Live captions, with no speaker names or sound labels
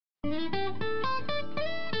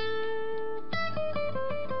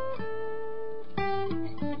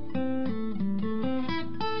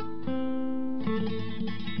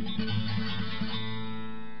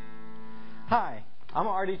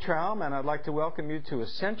Artie Traum, and I'd like to welcome you to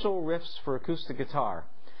Essential Riffs for Acoustic Guitar.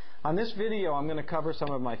 On this video, I'm going to cover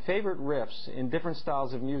some of my favorite riffs in different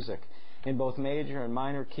styles of music, in both major and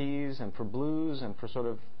minor keys, and for blues, and for sort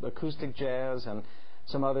of acoustic jazz, and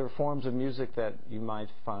some other forms of music that you might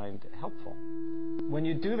find helpful. When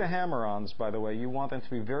you do the hammer-ons, by the way, you want them to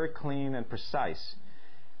be very clean and precise.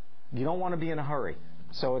 You don't want to be in a hurry.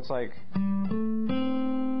 So it's like...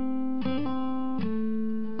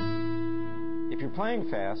 If you're playing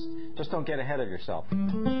fast, just don't get ahead of yourself. You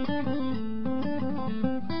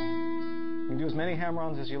can do as many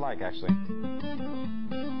hammer-ons as you like, actually.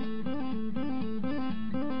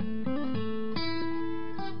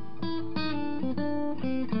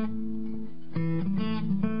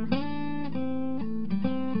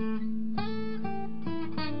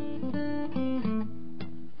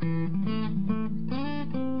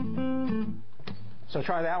 So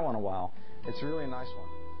try that one a while. It's really a nice one.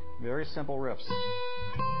 Very simple riffs.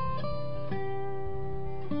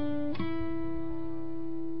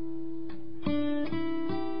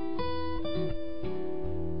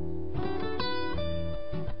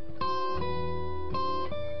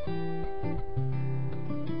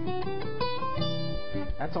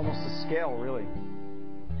 That's almost a scale, really.